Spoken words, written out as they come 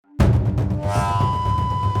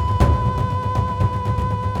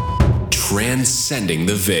Transcending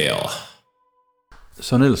the Veil.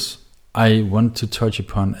 So Niels, I want to touch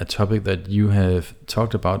upon a topic that you have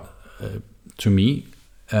talked about to me,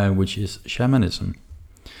 which is shamanism.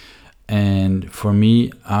 And for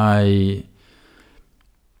me, the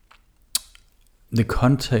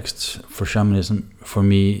context for shamanism for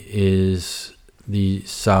me is the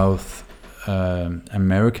South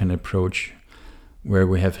American approach, where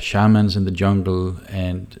we have shamans in the jungle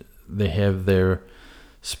and they have their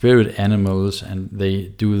spirit animals and they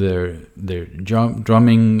do their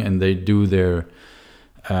drumming and they do their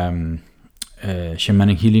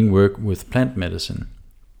shamanic healing work with plant medicine.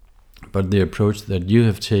 But the approach that you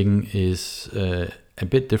have taken is a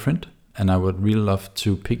bit different, and I would really love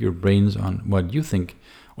to pick your brains on what you think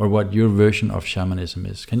or what your version of shamanism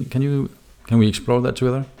is. Can we explore that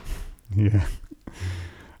together? Yeah.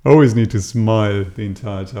 I always need to smile the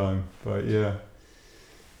entire time, but yeah.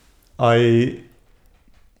 I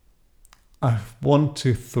want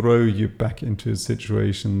to throw you back into a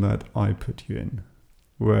situation that I put you in,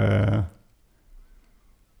 where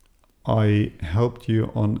I helped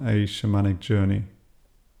you on a shamanic journey.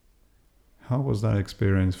 How was that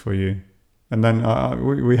experience for you? And then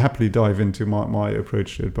we happily dive into my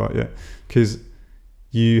approach to it, but yeah, because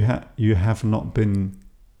you have not been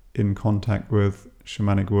in contact with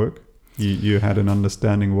shamanic work. You had an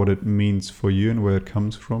understanding what it means for you and where it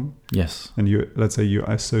comes from. Yes. And let's say your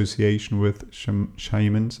association with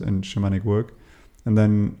shamans and shamanic work. And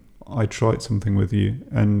then I tried something with you,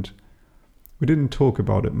 and we didn't talk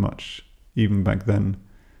about it much, even back then.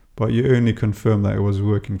 But you only confirmed that it was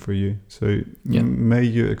working for you. So may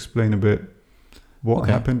you explain a bit what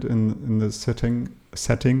happened in the setting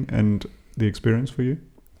and the experience for you?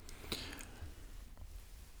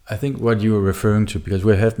 I think what you are referring to, because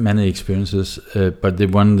we have many experiences, but the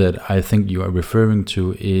one that I think you are referring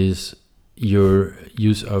to is your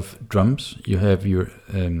use of drums. You have your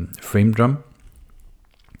frame drum,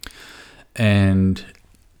 and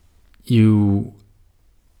you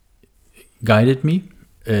guided me,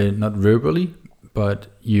 not verbally, but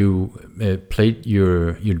you played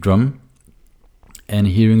your drum, and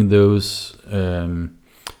hearing those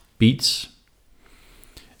beats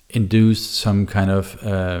induced some kind of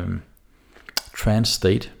trance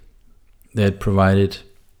state that provided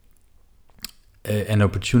an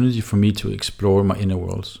opportunity for me to explore my inner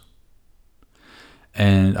worlds.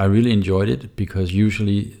 And I really enjoyed it, because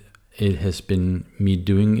usually it has been me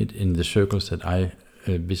doing it in the circles that I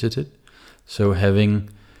visited. So having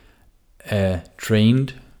a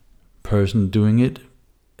trained person doing it,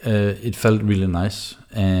 it felt really nice,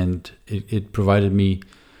 and it provided me,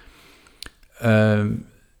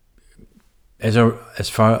 as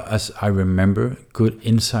far as I remember, good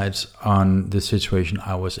insights on the situation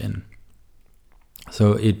I was in.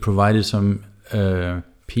 So it provided some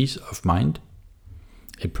peace of mind.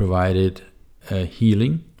 It provided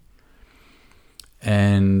healing,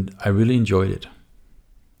 and I really enjoyed it.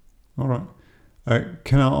 All right.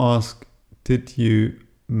 Can I ask, did you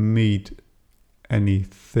meet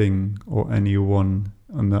anything or anyone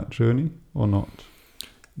on that journey or not?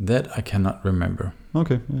 That I cannot remember.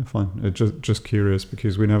 Okay, yeah, fine. Just curious,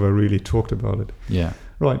 because we never really talked about it. Yeah.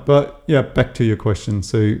 Right, but yeah, back to your question.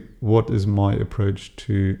 So what is my approach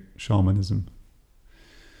to shamanism?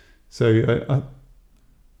 So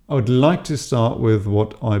I would like to start with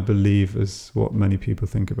what I believe is what many people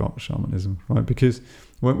think about shamanism, right? Because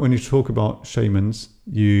when you talk about shamans,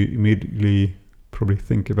 you immediately probably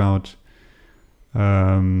think about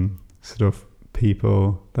sort of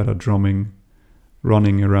people that are drumming,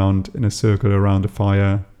 running around in a circle around a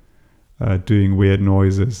fire, doing weird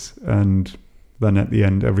noises, and then at the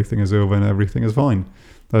end everything is over and everything is fine.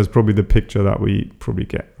 That's probably the picture that we probably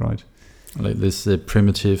get, right? Like this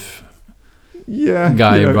primitive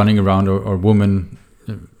guy running around, or woman.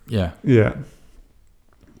 Yeah.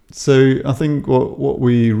 So I think what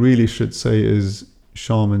we really should say is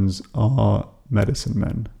shamans are medicine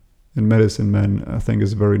men. And medicine men, I think,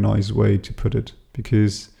 is a very nice way to put it,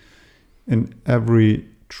 because in every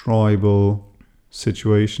tribal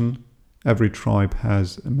situation, every tribe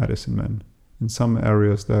has a medicine man. In some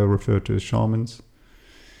areas, they're referred to as shamans,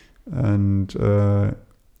 and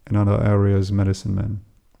in other areas, medicine men.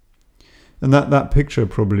 And that picture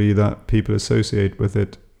probably that people associate with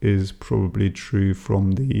it is probably true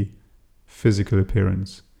from the physical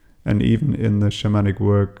appearance. And even in the shamanic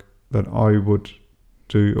work that I would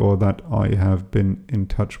do, or that I have been in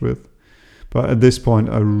touch with. But at this point,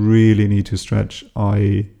 I really need to stretch.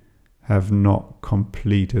 I have not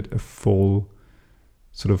completed a full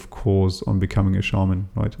sort of course on becoming a shaman,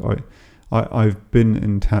 right? I've been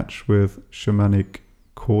in touch with shamanic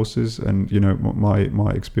courses and,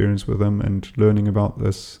 my experience with them and learning about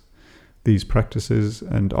these practices.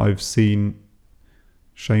 And I've seen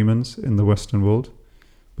shamans in the Western world,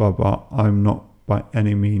 but I'm not by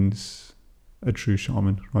any means a true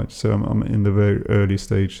shaman, right? So I'm in the very early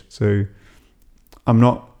stage. So I'm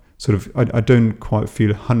not I don't quite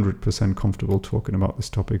feel 100% comfortable talking about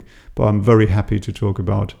this topic, but I'm very happy to talk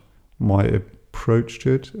about my approach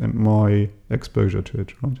to it and my exposure to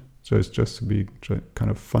it, right? So it's just to be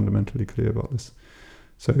kind of fundamentally clear about this.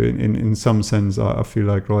 So in some sense, I feel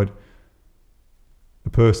like, right, a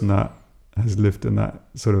person that has lived in that,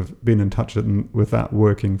 sort of been in touch with that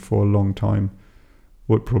working for a long time,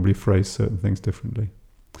 would probably phrase certain things differently.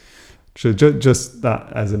 So just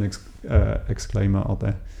that as an exclaimer out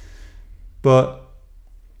there. But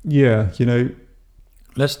yeah,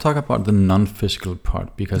 let's talk about the non-physical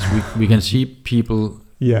part, because we can see people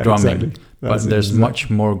drumming, exactly. but there's much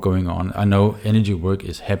more going on. I know energy work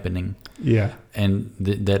is happening, and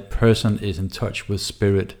that person is in touch with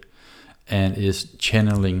spirit and is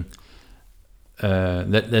channeling.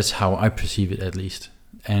 That's how I perceive it, at least.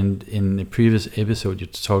 And in the previous episode, you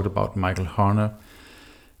talked about Michael Harner,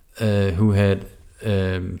 who had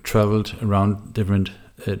traveled around different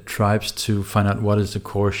tribes to find out what is the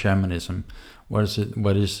core shamanism,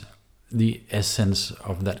 what is the essence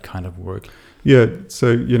of that kind of work. Yeah,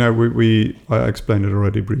 so I explained it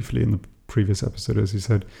already briefly in the previous episode, as you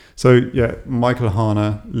said. So yeah, Michael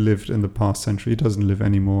Harner lived in the past century. He doesn't live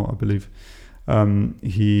anymore, I believe.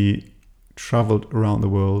 He traveled around the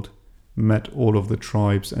world, met all of the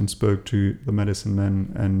tribes and spoke to the medicine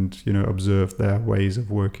men and observed their ways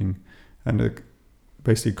of working, and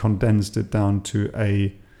basically condensed it down to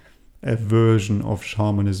a version of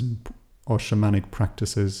shamanism or shamanic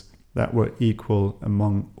practices that were equal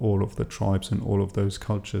among all of the tribes and all of those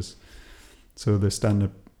cultures. So the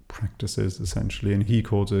standard practices, essentially, and he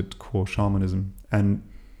calls it core shamanism. And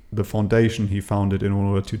the foundation he founded in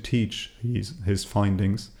order to teach his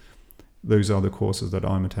findings, those are the courses that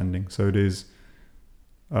I'm attending. So it is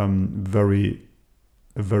a very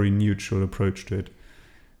neutral approach to it,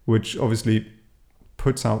 which obviously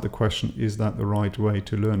puts out the question, is that the right way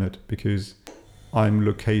to learn it? Because I'm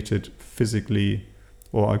located physically,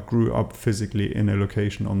 or I grew up physically in a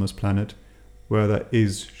location on this planet where there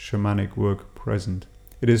is shamanic work present.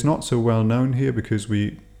 It is not so well known here because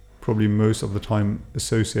we probably most of the time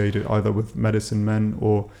associate it either with medicine men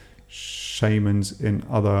or shamans in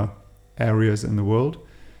other areas in the world,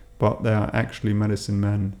 but there are actually medicine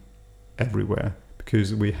men everywhere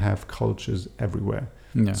because we have cultures everywhere.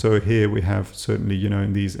 Yeah. So here we have certainly,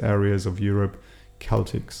 in these areas of Europe,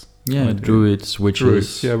 Celtics. Yeah, right? Druids, witches.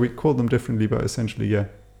 Druids. Yeah, we call them differently, but essentially,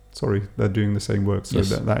 they're doing the same work. So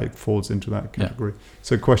that falls into that category. Yeah.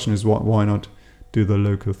 So the question is, why not do the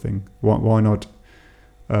local thing? Why not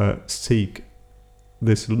seek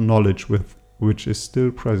this knowledge which is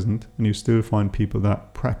still present, and you still find people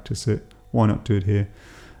that practice it? Why not do it here?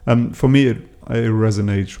 For me, it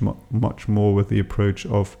resonates much more with the approach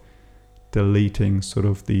of deleting sort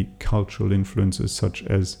of the cultural influences such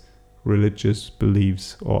as religious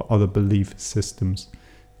beliefs or other belief systems.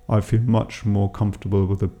 I feel much more comfortable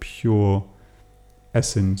with the pure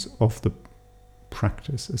essence of the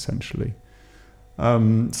practice, essentially.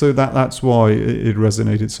 So that's why it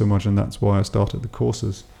resonated so much, and that's why I started the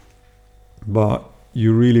courses. But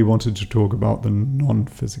you really wanted to talk about the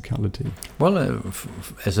non-physicality. Well,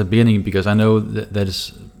 as a beginning, because I know that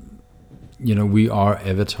is, we are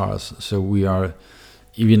avatars, so we are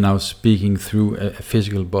even now speaking through a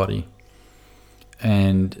physical body.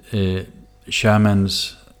 And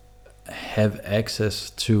shamans have access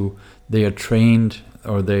to, they are trained,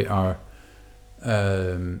 or they are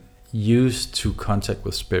used to contact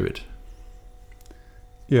with spirit.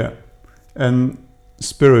 Yeah, and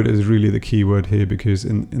spirit is really the key word here, because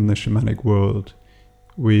in the shamanic world,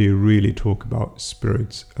 we really talk about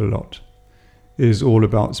spirits a lot. It is all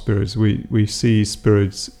about spirits. We see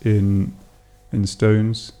spirits in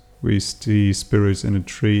stones. We see spirits in a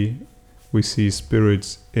tree. We see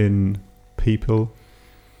spirits in people.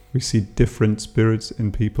 We see different spirits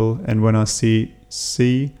in people. And when I see,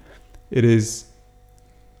 it is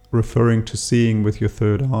referring to seeing with your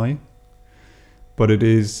third eye, but it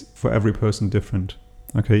is for every person different.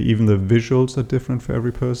 Okay, even the visuals are different for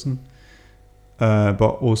every person,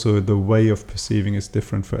 but also the way of perceiving is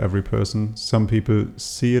different for every person. Some people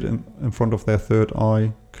see it in front of their third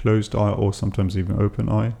eye, closed eye, or sometimes even open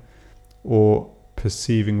eye, or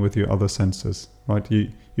perceiving with your other senses, right?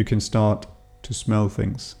 You can start to smell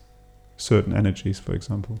things, certain energies, for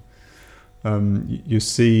example. You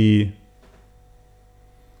see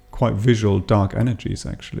quite visual dark energies,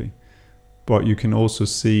 actually. but you can also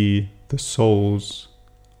see the souls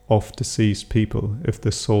of deceased people if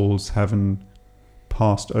the souls haven't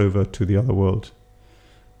passed over to the other world.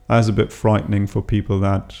 That's a bit frightening for people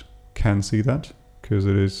that can see that, because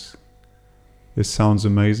it sounds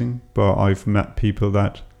amazing, but I've met people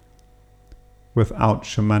that without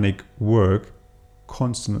shamanic work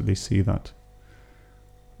constantly see that.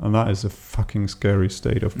 And that is a fucking scary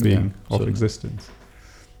state of being, of existence.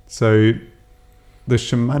 So the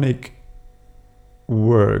shamanic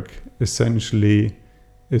work essentially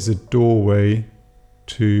is a doorway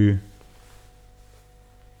to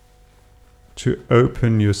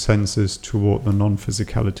open your senses toward the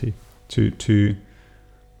non-physicality, to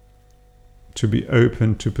be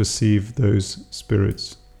open to perceive those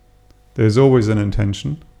spirits. There's always an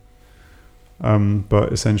intention,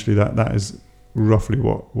 but essentially that is roughly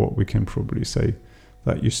what we can probably say,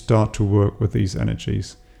 that you start to work with these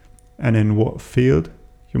energies. And in what field,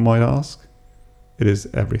 you might ask? It is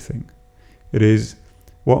everything. It is,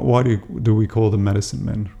 why do we call them medicine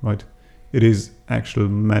men, right? It is actual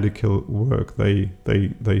medical work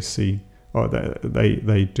they see, or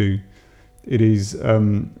they do. It is,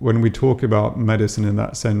 when we talk about medicine in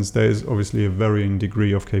that sense, there's obviously a varying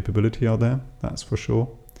degree of capability out there, that's for sure.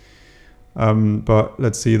 But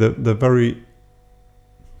let's see, the very,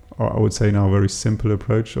 or I would say now, very simple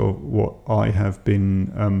approach of what I have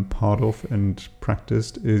been part of and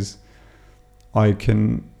practiced is I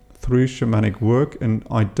can, through shamanic work, and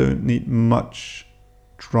I don't need much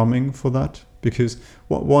drumming for that, because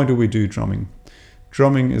why do we do drumming?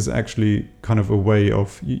 Drumming is actually kind of a way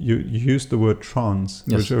of, you use the word trance,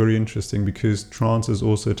 yes, which is very interesting, because trance is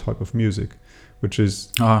also a type of music, which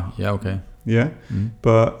is... okay. Yeah,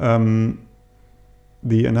 but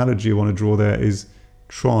the analogy I want to draw there is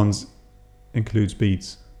trance includes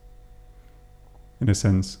beats, in a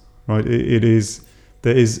sense, right?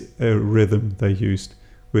 There is a rhythm they used,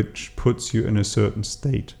 which puts you in a certain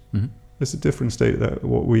state. Mm-hmm. It's a different state that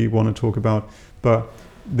what we want to talk about, but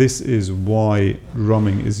this is why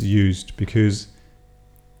drumming is used, because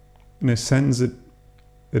in a sense it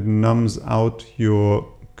numbs out your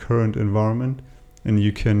current environment, and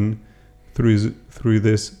you can through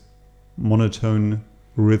this monotone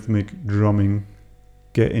rhythmic drumming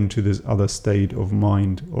get into this other state of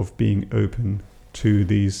mind of being open to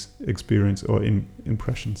these experience or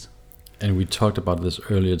impressions. And we talked about this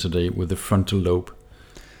earlier today with the frontal lobe.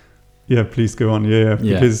 Yeah, please go on. Yeah.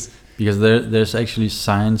 Because there's actually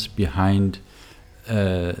science behind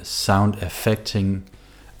sound affecting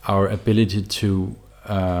our ability to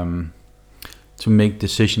make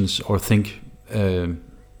decisions or think.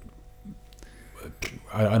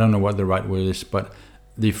 I don't know what the right word is, but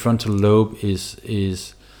the frontal lobe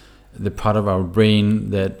is the part of our brain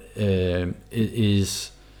that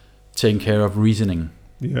is taking care of reasoning.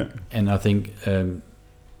 Yeah. And I think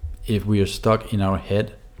if we are stuck in our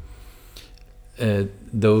head,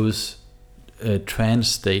 those trance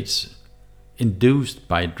states induced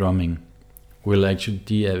by drumming will actually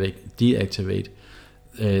deactivate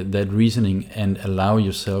that reasoning and allow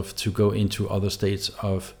yourself to go into other states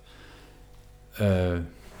of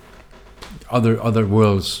other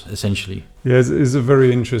worlds, essentially. Yeah, it's a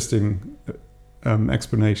very interesting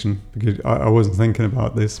explanation, because I wasn't thinking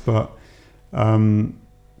about this, but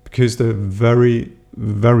because the very,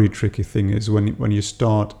 very tricky thing is when you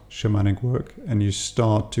start shamanic work and you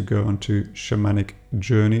start to go onto shamanic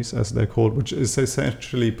journeys, as they're called, which is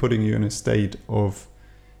essentially putting you in a state of,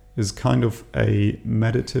 is kind of a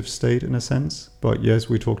meditative state in a sense. But yes,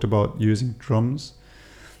 we talked about using drums,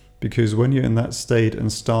 because when you're in that state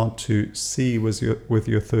and start to see with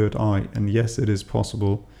your third eye, and yes, it is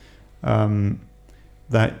possible,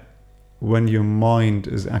 that when your mind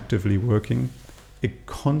is actively working, it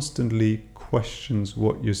constantly questions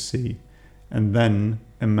what you see, and then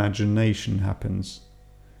imagination happens.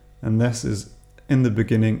 And this is, in the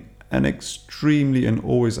beginning, and extremely, and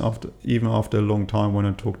always even after a long time, when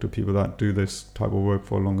I talk to people that do this type of work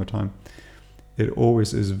for a longer time, it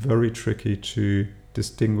always is very tricky to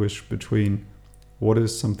distinguish between what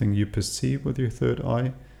is something you perceive with your third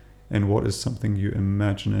eye and what is something you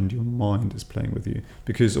imagine and your mind is playing with you.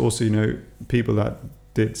 Because also, people that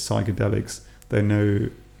did psychedelics, they know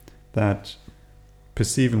that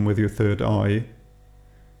perceiving with your third eye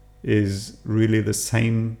is really the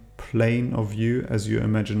same plane of view as your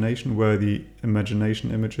imagination, where the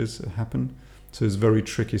imagination images happen. So it's very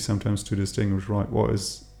tricky sometimes to distinguish, right, what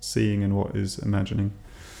is seeing and what is imagining.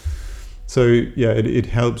 So yeah, it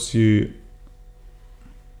helps you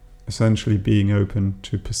essentially being open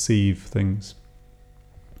to perceive things.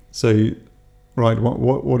 So, right,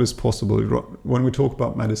 what is possible? When we talk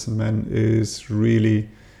about medicine men, is really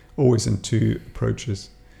always in two approaches.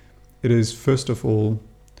 It is, first of all,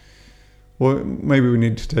 well, maybe we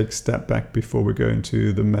need to take a step back before we go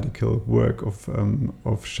into the medical work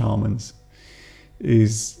of shamans.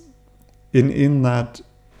 Is in that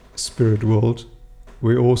spirit world,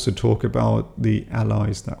 we also talk about the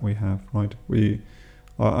allies that we have, right?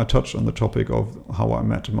 I touched on the topic of how I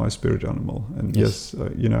met my spirit animal, and yes,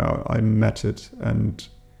 I met it, and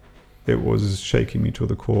it was shaking me to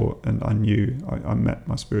the core, and I knew I met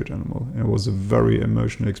my spirit animal. And it was a very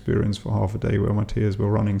emotional experience for half a day where my tears were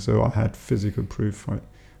running. So I had physical proof, right?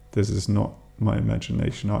 This is not my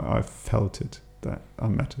imagination. I felt it, that I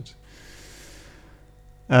met it.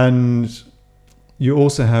 And you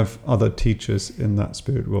also have other teachers in that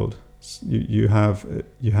spirit world. You have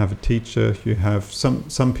a teacher. You have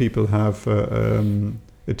some people have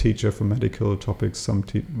a teacher for medical topics. Some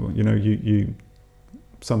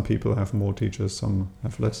people have more teachers, some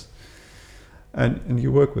have less. And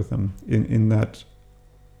you work with them in that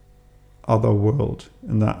other world,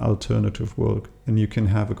 in that alternative world, and you can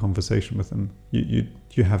have a conversation with them.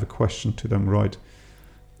 You have a question to them, right?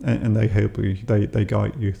 And they help you, they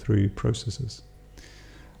guide you through processes.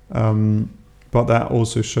 But that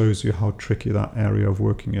also shows you how tricky that area of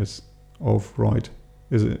working is, right,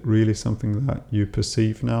 is it really something that you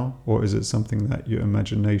perceive now, or is it something that your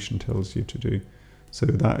imagination tells you to do? So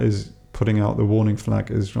that is putting out the warning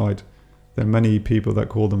flag is, right, there are many people that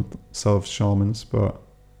call themselves shamans, but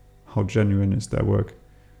how genuine is their work?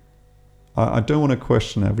 I don't want to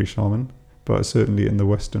question every shaman, but certainly in the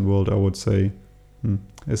Western world, I would say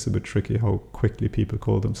it's a bit tricky how quickly people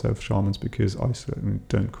call themselves shamans, because I certainly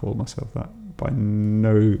don't call myself that by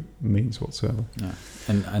no means whatsoever. Yeah.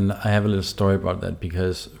 And I have a little story about that,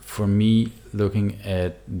 because for me, looking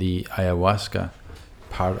at the ayahuasca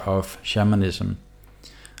part of shamanism,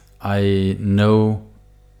 I know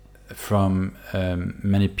from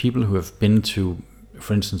many people who have been to,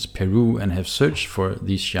 for instance, Peru and have searched for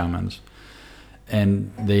these shamans,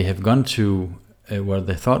 and they have gone to what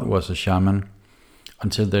they thought was a shaman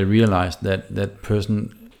until they realized that that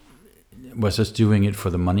person was just doing it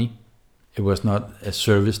for the money. It was not a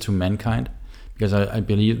service to mankind, because I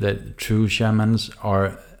believe that true shamans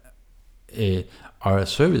are a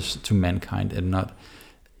service to mankind, and not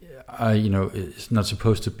it's not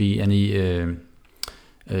supposed to be any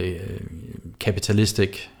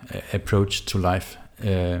capitalistic approach to life.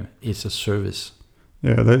 It's a service.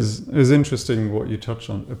 Yeah, it's interesting what you touched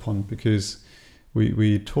upon, because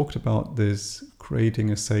we talked about this creating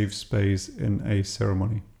a safe space in a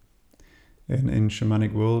ceremony. In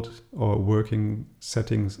shamanic world or working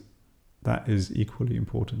settings, that is equally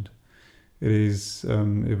important. It is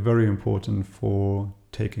very important for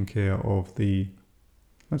taking care of the,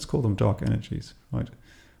 let's call them dark energies, right?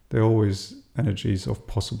 They're always energies of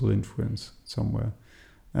possible influence somewhere.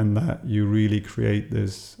 And that you really create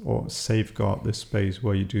this or safeguard this space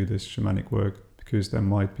where you do this shamanic work, because there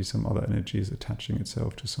might be some other energies attaching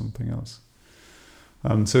itself to something else.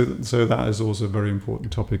 So that is also a very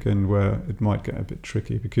important topic, and where it might get a bit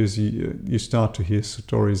tricky, because you start to hear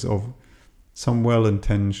stories of some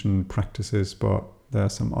well-intentioned practices, but there are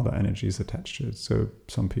some other energies attached to it. So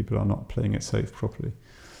some people are not playing it safe properly.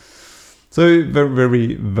 So very,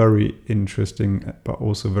 very, very interesting, but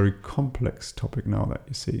also very complex topic now that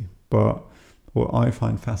you see. But what I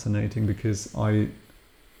find fascinating, because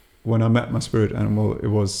when I met my spirit animal, it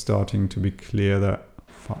was starting to be clear that,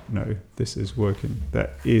 fuck no, this is working.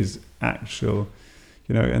 There is actual,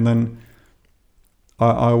 and then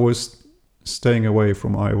I was staying away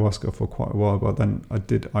from ayahuasca for quite a while, but then I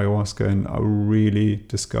did ayahuasca and I really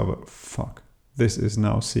discovered, fuck, this is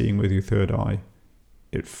now seeing with your third eye.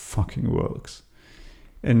 It fucking works.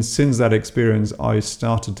 And since that experience, I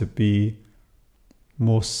started to be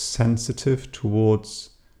more sensitive towards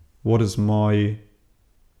what is my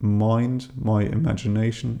mind, my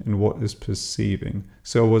imagination, and what is perceiving.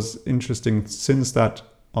 So it was interesting, since that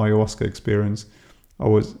ayahuasca experience, I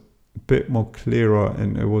was a bit more clearer,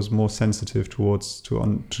 and it was more sensitive towards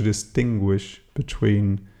to distinguish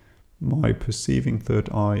between my perceiving third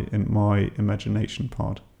eye and my imagination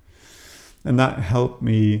part. And that helped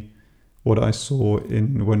me, what I saw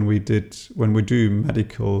when we do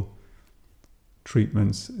medical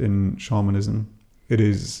treatments in shamanism, it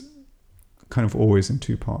is kind of always in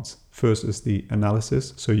two parts. First is the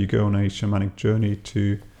analysis. So you go on a shamanic journey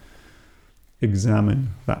to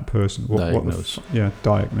examine that person. Diagnose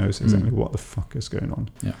exactly what the fuck is going on.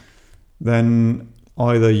 Yeah. Then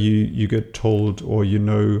either you get told, or you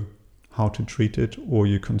know how to treat it, or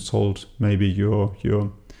you consult maybe your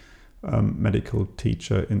medical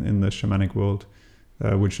teacher in the shamanic world,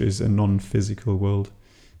 which is a non-physical world.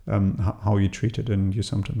 how you treat it, and you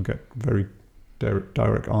sometimes get very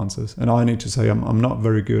direct answers. And I need to say I'm not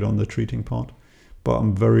very good on the treating part, but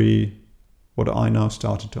what I now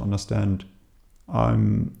started to understand,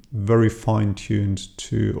 I'm very fine-tuned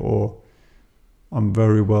to, or I'm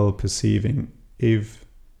very well perceiving if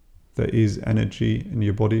there is energy in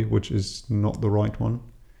your body which is not the right one,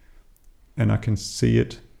 and I can see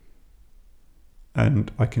it,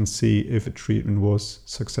 and I can see if a treatment was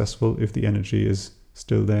successful, if the energy is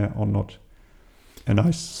still there or not. And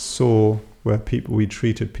I saw where we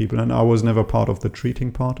treated people, and I was never part of the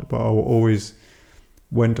treating part, but I always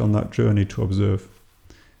went on that journey to observe.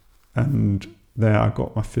 And there I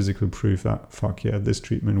got my physical proof that, fuck yeah, this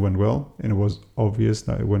treatment went well, and it was obvious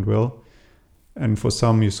that it went well. And for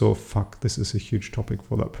some, you saw, fuck, this is a huge topic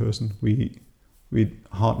for that person. We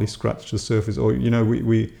hardly scratched the surface, or,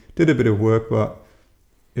 we did a bit of work, but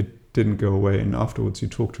it didn't go away. And afterwards you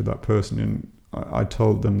talk to that person, and I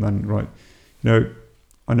told them then, right,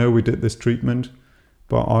 I know we did this treatment,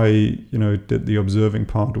 but I, did the observing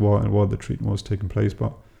part while the treatment was taking place,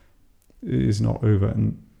 but it is not over,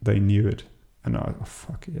 and they knew it. And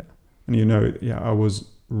fuck yeah. And I was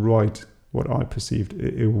right, what I perceived,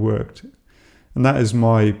 it worked. And that is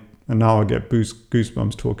and now I get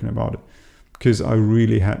goosebumps talking about it, because I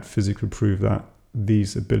really had physical proof that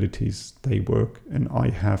these abilities, they work, and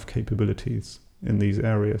I have capabilities in these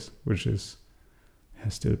areas, which is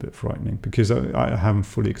still a bit frightening, because I haven't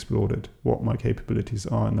fully explored it, what my capabilities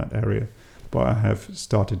are in that area, but I have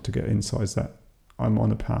started to get insights that I'm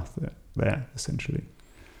on a path there essentially.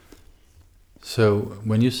 So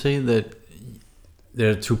when you say that there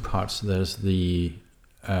are two parts, there's the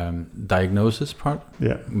diagnosis part,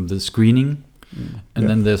 the screening, and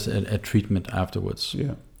then there's a treatment afterwards.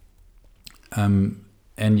 Yeah.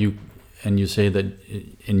 And you say that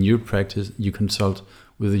in your practice you consult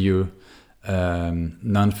with your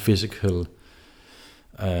non-physical,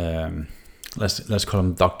 let's call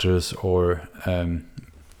them doctors or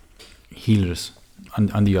healers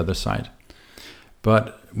on the other side.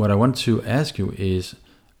 But what I want to ask you is,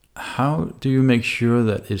 how do you make sure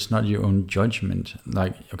that it's not your own judgment?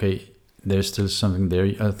 Like, okay, there's still something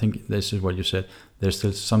there. I think this is what you said. There's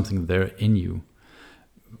still something there in you.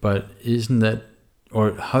 But isn't that,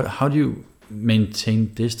 or how do you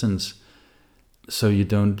maintain distance so you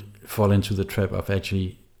don't fall into the trap of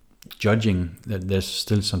actually judging that there's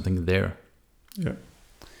still something there? Yeah.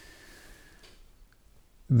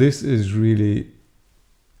 This is really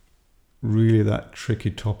that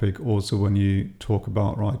tricky topic also when you talk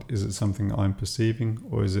about, right, is it something I'm perceiving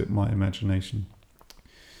or is it my imagination?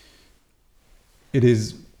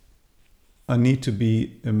 I need to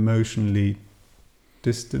be emotionally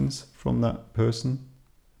distant from that person.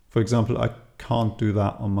 For example, I can't do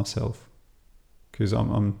that on myself because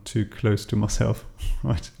I'm too close to myself,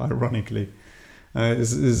 right? Ironically.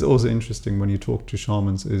 It's also interesting when you talk to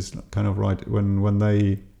shamans, is kind of right, when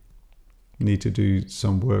they need to do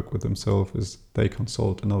some work with themselves, is they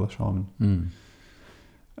consult another shaman.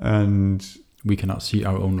 And we cannot see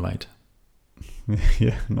our own light.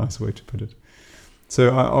 Yeah, nice way to put it. So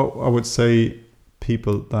I would say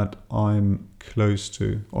people that I'm close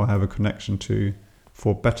to or have a connection to,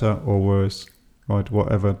 for better or worse, right,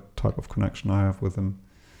 whatever type of connection I have with them,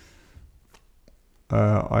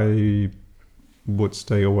 I would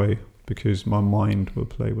stay away because my mind will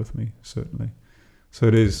play with me, certainly. So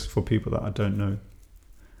it is for people that I don't know.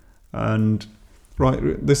 And right,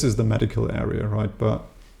 this is the medical area, right? But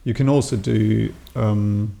you can also do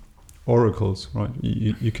oracles, right?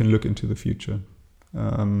 You can look into the future.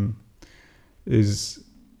 And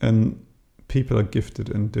people are gifted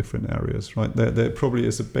in different areas, right? There probably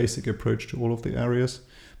is a basic approach to all of the areas.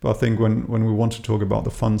 But I think when we want to talk about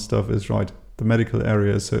the fun stuff is, right, the medical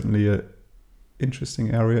area is certainly a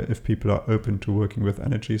interesting area if people are open to working with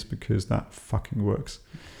energies, because that fucking works.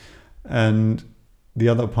 And the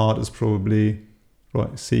other part is probably,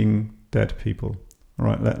 right, seeing dead people. All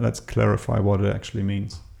right, let's clarify what it actually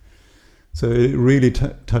means. So it really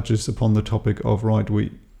touches upon the topic of, right,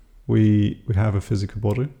 we have a physical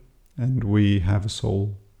body and we have a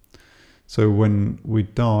soul. So when we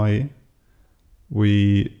die,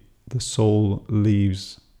 the soul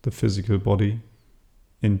leaves the physical body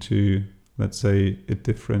into, let's say, a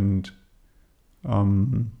different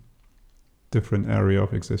area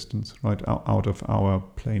of existence, right? Out of our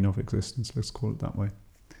plane of existence, let's call it that way.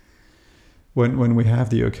 When we have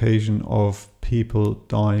the occasion of people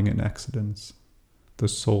dying in accidents, the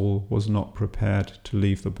soul was not prepared to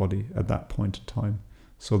leave the body at that point in time.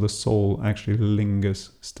 So the soul actually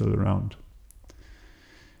lingers still around.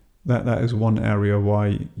 That is one area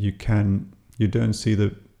why you don't see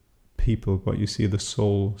the people, but you see the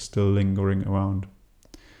soul still lingering around.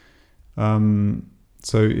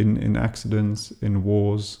 So in accidents, in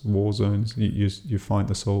wars, war zones, you find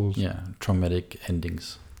the souls. Yeah, traumatic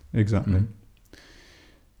endings. Exactly. Mm.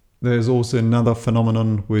 There's also another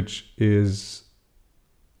phenomenon which is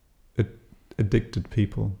addicted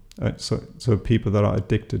people. So people that are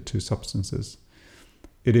addicted to substances.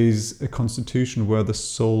 It is a constitution where the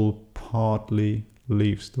soul partly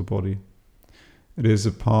leaves the body. It is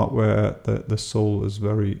a part where the soul is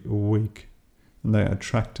very weak, and they're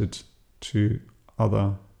attracted to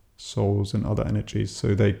other souls and other energies.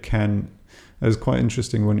 So they can. It's quite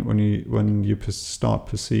interesting when you start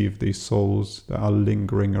perceive these souls that are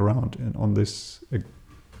lingering around on this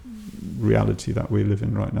reality that we live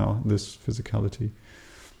in right now, this physicality.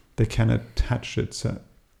 They can attach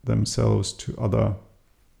themselves to other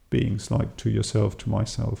beings, like to yourself, to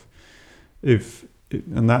myself.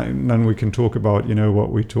 And then we can talk about,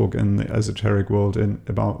 what we talk in the esoteric world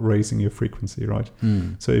about raising your frequency, right?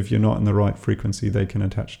 So if you're not in the right frequency, they can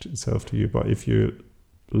attach itself to you. But if your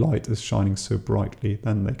light is shining so brightly,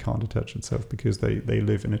 then they can't attach itself because they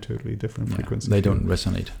live in a totally different frequency. They don't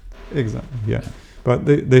resonate. Exactly, yeah. But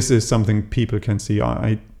this is something people can see.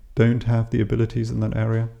 I don't have the abilities in that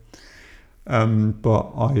area.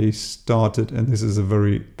 But I started, and this is a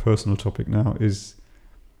very personal topic now, is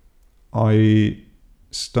I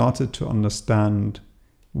started to understand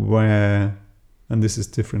where, and this is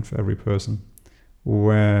different for every person,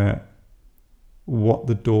 what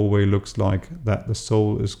the doorway looks like that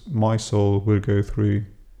my soul will go through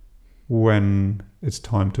when it's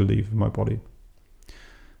time to leave my body.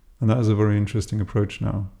 And that is a very interesting approach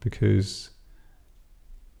now, because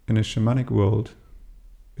in a shamanic world,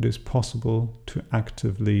 it is possible to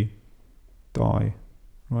actively die,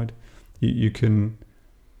 right? You can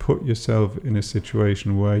put yourself in a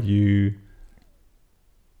situation where you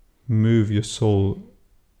move your soul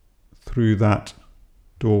through that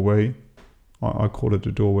doorway. I call it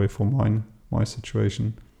a doorway for my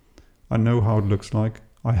situation. I know how it looks like.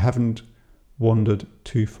 I haven't wandered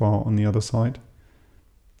too far on the other side.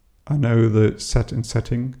 I know the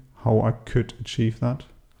setting, how I could achieve that,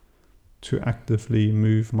 to actively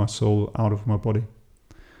move my soul out of my body.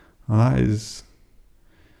 And that it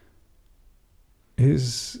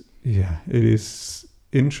is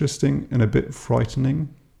interesting and a bit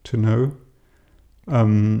frightening to know.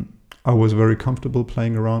 I was very comfortable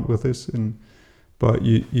playing around with this, but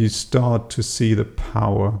you start to see the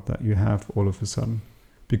power that you have all of a sudden,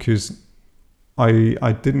 because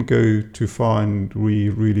I didn't go too far and we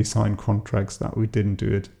really signed contracts that we didn't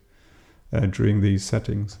do it during these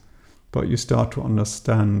settings. But you start to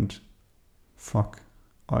understand,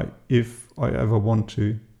 if I ever want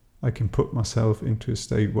to, I can put myself into a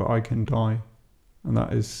state where I can die. And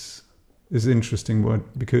that is interesting word,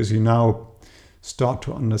 because you now start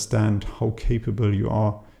to understand how capable you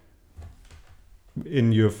are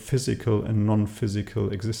in your physical and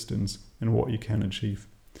non-physical existence and what you can achieve.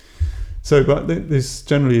 So, but this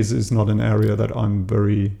generally is not an area that I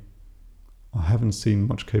haven't seen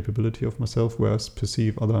much capability of myself, where I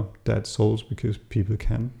perceive other dead souls, because people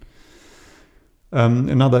can.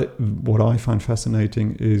 Another, what I find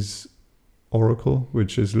fascinating, is Oracle,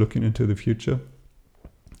 which is looking into the future.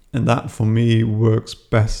 And that for me works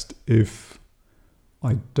best if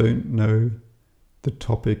I don't know the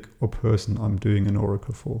topic or person I'm doing an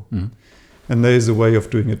Oracle for. And there's a way of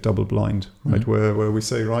doing it double blind, right? Where we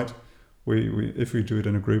say, right, we if we do it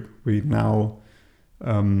in a group, we now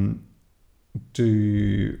looking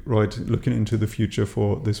into the future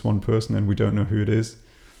for this one person, and we don't know who it is,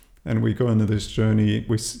 and we go into this journey,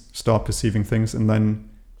 we start perceiving things, and then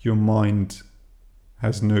your mind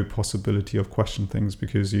has no possibility of question things,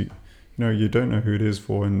 because you don't know who it is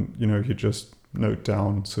for, and you just note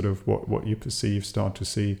down sort of what you perceive, start to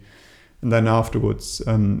see, and then afterwards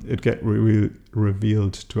it get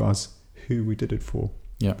revealed to us who we did it for.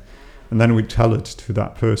 And then we tell it to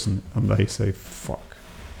that person, and they say fuck.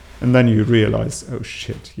 And then you realize, oh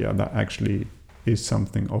shit, yeah, that actually is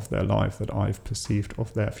something of their life that I've perceived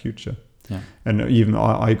of their future. And even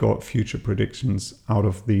I got future predictions out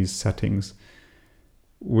of these settings,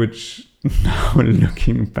 which now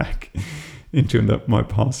looking back into my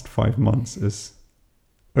past 5 months is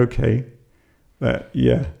okay.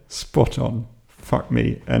 Spot on. Fuck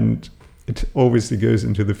me. And it obviously goes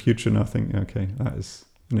into the future, and I think, okay, that is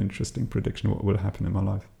an interesting prediction what will happen in my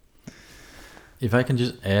life. If I can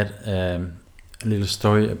just add a little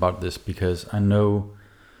story about this, because I know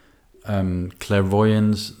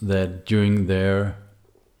clairvoyants that during their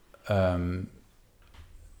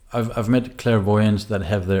I've met clairvoyants that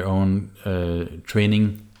have their own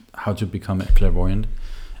training how to become a clairvoyant,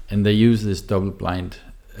 and they use this double-blind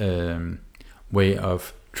way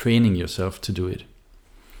of training yourself to do it.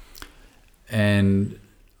 And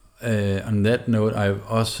on that note, I've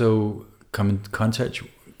also come in contact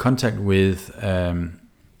with the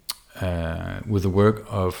work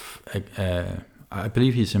of I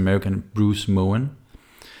believe he's American, Bruce Moen.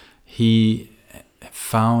 He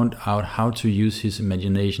found out how to use his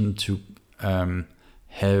imagination to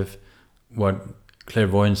have what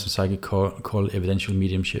clairvoyance and psychic call evidential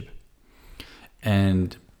mediumship.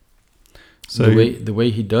 And so the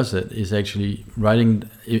way he does it is actually writing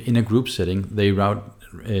in a group setting. They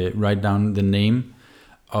write down the name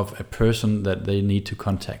of a person that they need to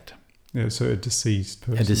contact. Yeah, so a deceased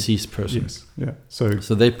person. A deceased person. Yes. Yeah.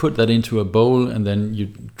 So they put that into a bowl, and then you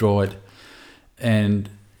draw it, and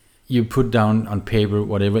you put down on paper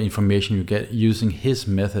whatever information you get using his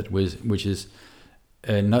method, which is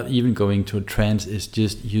not even going to a trance. Is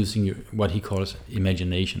just using what he calls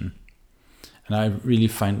imagination. And I really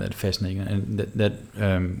find that fascinating, and that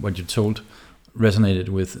what you told resonated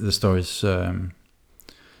with the stories from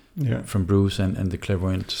Bruce and the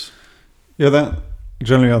clairvoyants. Yeah, that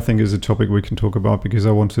generally I think is a topic we can talk about, because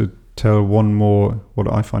I want to tell one more,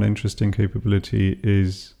 what I find interesting capability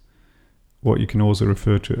is what you can also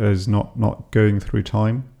refer to as not going through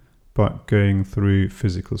time, but going through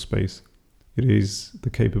physical space. It is the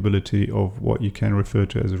capability of what you can refer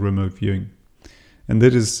to as remote viewing. And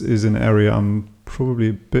that is an area I'm probably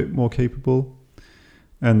a bit more capable.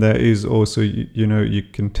 And there is also, you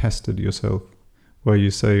can test it yourself, where you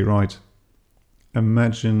say, right,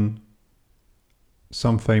 imagine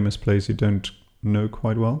some famous place you don't know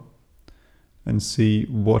quite well, and see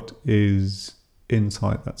what is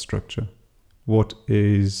inside that structure, what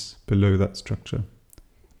is below that structure.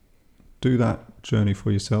 Do that journey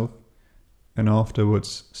for yourself, and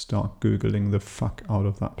afterwards start Googling the fuck out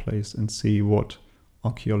of that place and see what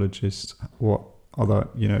archaeologists, what other,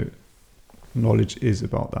 knowledge is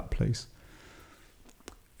about that place.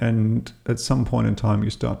 And at some point in time, you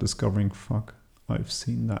start discovering, fuck, I've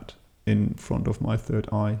seen that in front of my third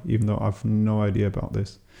eye, even though I've no idea about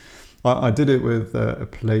this. I did it with a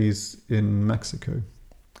place in Mexico,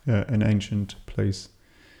 an ancient place.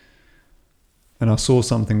 And I saw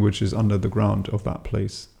something which is under the ground of that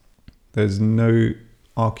place. There's no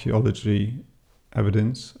archaeology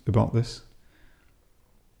evidence about this.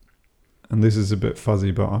 And this is a bit fuzzy,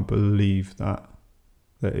 but I believe that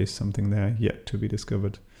there is something there yet to be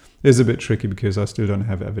discovered. It's a bit tricky because I still don't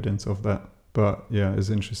have evidence of that. But yeah, it's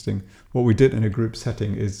interesting. What we did in a group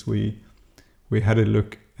setting is we had a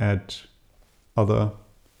look at other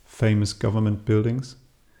famous government buildings.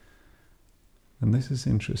 And this is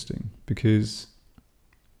interesting because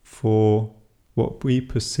for what we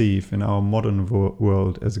perceive in our modern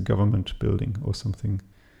world as a government building or something,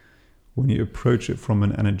 when you approach it from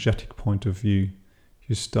an energetic point of view,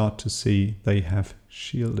 you start to see they have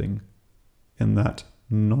shielding in that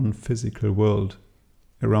non-physical world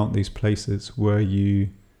around these places what you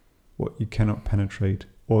cannot penetrate,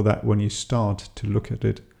 or that when you start to look at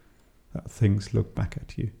it, that things look back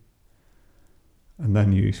at you. And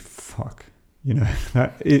then you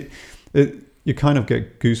that you kind of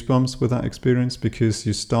get goosebumps with that experience, because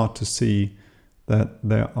you start to see that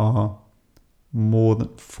there are more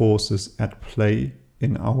than forces at play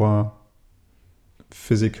in our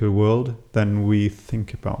physical world than we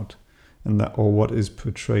think about, and that, or what is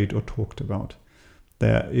portrayed or talked about.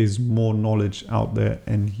 There is more knowledge out there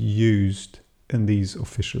and used in these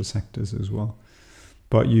official sectors as well.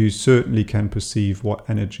 But you certainly can perceive what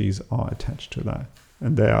energies are attached to that.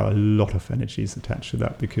 And there are a lot of energies attached to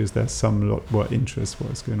that, because there's some lot more interest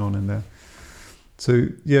what's going on in there. So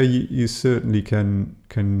yeah, you certainly can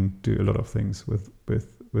do a lot of things with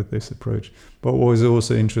this approach. But what is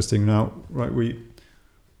also interesting now, right?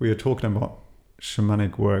 We are talking about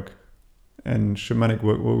shamanic work, and shamanic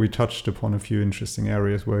work. Well, we touched upon a few interesting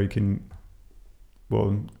areas where you can,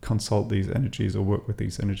 consult these energies or work with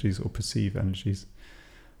these energies or perceive energies.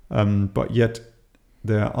 But yet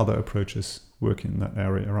there are other approaches working in that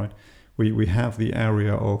area, right? We have the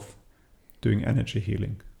area of doing energy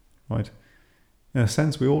healing, right? In a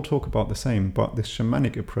sense, we all talk about the same, but the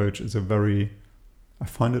shamanic approach is I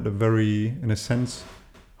find it a very, in a sense,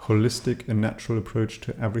 holistic and natural approach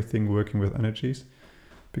to everything working with energies.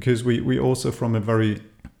 Because we also, from a very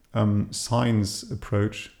science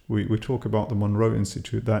approach, we talk about the Monroe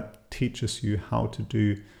Institute that teaches you how to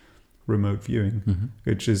do remote viewing,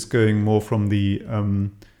 which is going more from the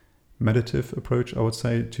meditative approach, I would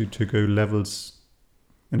say, to go levels,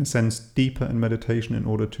 in a sense, deeper in meditation in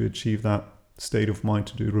order to achieve that state of mind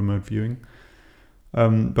to do remote viewing.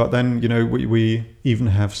 But then, we even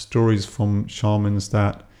have stories from shamans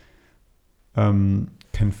that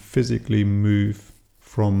can physically move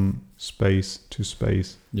from space to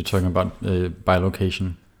space. You're talking about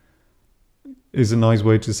bilocation. Is a nice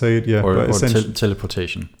way to say it, yeah. Or essentially,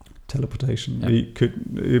 teleportation. Teleportation. Yeah.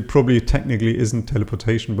 It probably technically isn't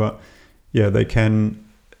teleportation, but yeah, they can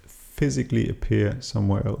physically appear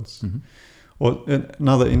somewhere else. Mm-hmm. Or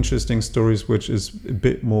another interesting story, which is a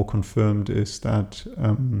bit more confirmed, is that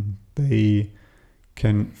they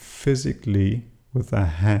can physically, with their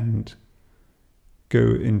hand, go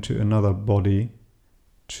into another body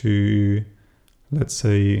to, let's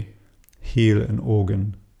say, heal an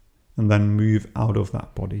organ, and then move out of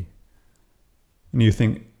that body. And you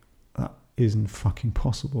think, that isn't fucking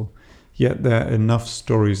possible. Yet there are enough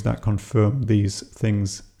stories that confirm these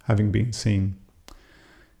things having been seen.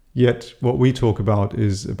 Yet what we talk about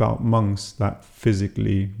is about monks that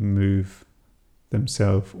physically move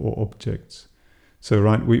themselves or objects. So,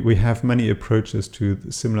 right, we have many approaches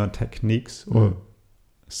to similar techniques or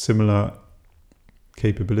similar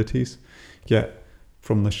capabilities. Yet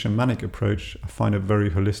from the shamanic approach, I find it very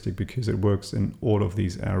holistic because it works in all of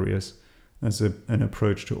these areas as an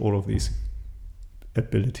approach to all of these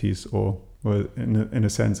abilities, or in a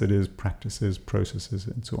sense it is practices, processes,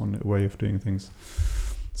 and so on, a way of doing things.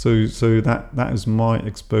 So that is my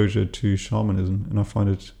exposure to shamanism, and I find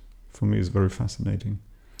it, for me, is very fascinating.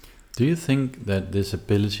 Do you think that this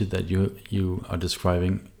ability that you are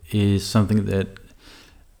describing is something that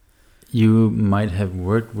you might have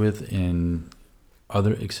worked with in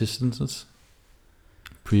other existences,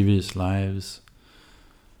 previous lives,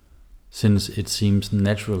 since it seems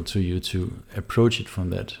natural to you to approach it from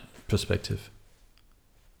that perspective?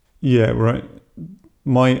 Yeah, right.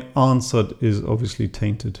 My answer is obviously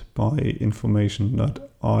tainted by information that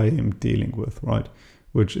I am dealing with, right?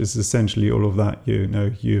 Which is essentially all of that,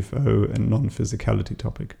 UFO and non-physicality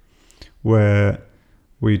topic, where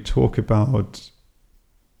we talk about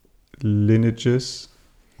lineages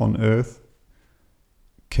on Earth,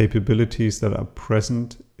 capabilities that are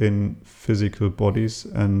present in physical bodies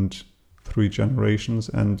and 3 generations.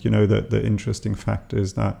 And the interesting fact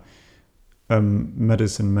is that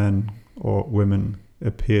medicine men or women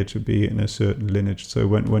appear to be in a certain lineage. So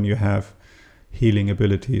when you have healing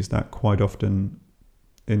abilities, that quite often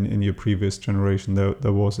in your previous generation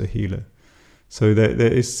there was a healer. So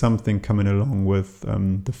there is something coming along with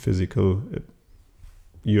the physical,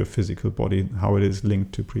 your physical body, how it is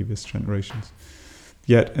linked to previous generations.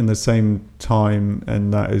 Yet in the same time,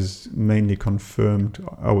 and that is mainly confirmed,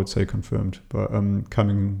 I would say confirmed, but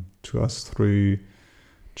coming to us through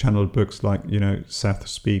channeled books like, Seth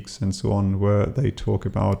Speaks and so on, where they talk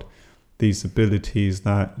about these abilities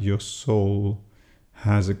that your soul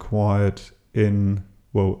has acquired in,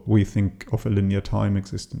 well, we think of a linear time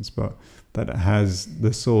existence, but that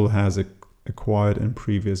the soul has acquired in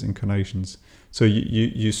previous incarnations. So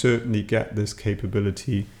you certainly get this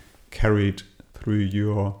capability carried through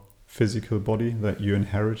your physical body that you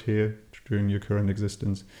inherit here during your current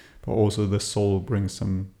existence, but also the soul brings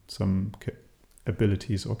some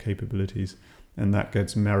abilities or capabilities, and that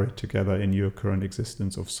gets married together in your current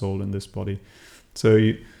existence of soul in this body.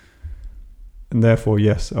 So and therefore,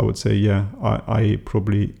 yes, I would say, yeah, I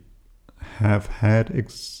probably have had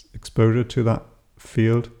exposure to that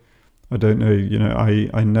field. I don't know,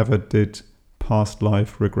 I never did past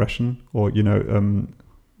life regression, or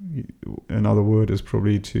another word is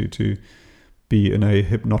probably to be in a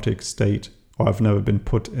hypnotic state, or I've never been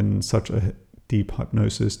put in such a deep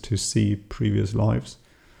hypnosis to see previous lives.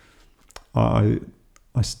 I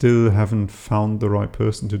still haven't found the right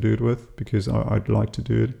person to do it with, because I'd like to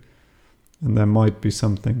do it, and there might be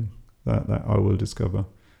something that I will discover.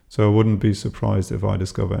 So I wouldn't be surprised if I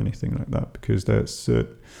discover anything like that, because there's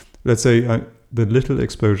let's say the little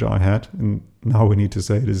exposure I had, and now we need to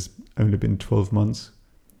say it has only been 12 months,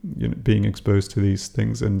 being exposed to these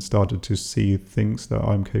things and started to see things that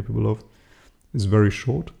I'm capable of, is very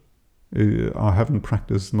short. I haven't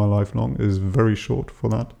practiced my life long. It is very short for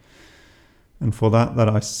that. And for that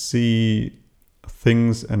I see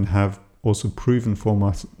things and have also proven for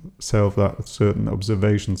myself that certain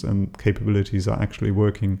observations and capabilities are actually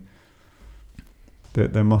working,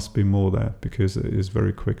 that there must be more there, because it is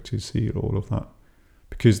very quick to see all of that.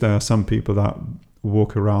 Because there are some people that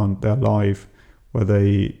walk around their life where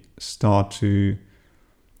they start to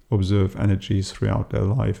observe energies throughout their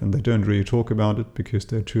life, and they don't really talk about it because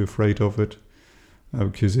they're too afraid of it,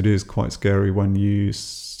 because it is quite scary when you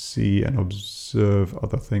see and observe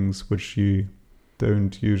other things which you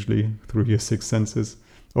don't usually through your 6 senses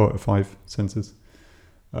or 5 senses.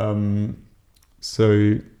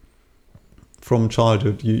 So from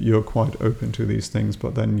childhood you're quite open to these things,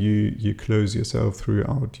 but then you close yourself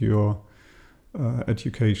throughout your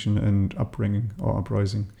education and upbringing or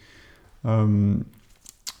uprising. So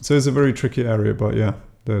it's a very tricky area, but yeah,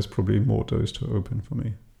 there's probably more doors to open for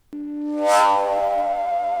me.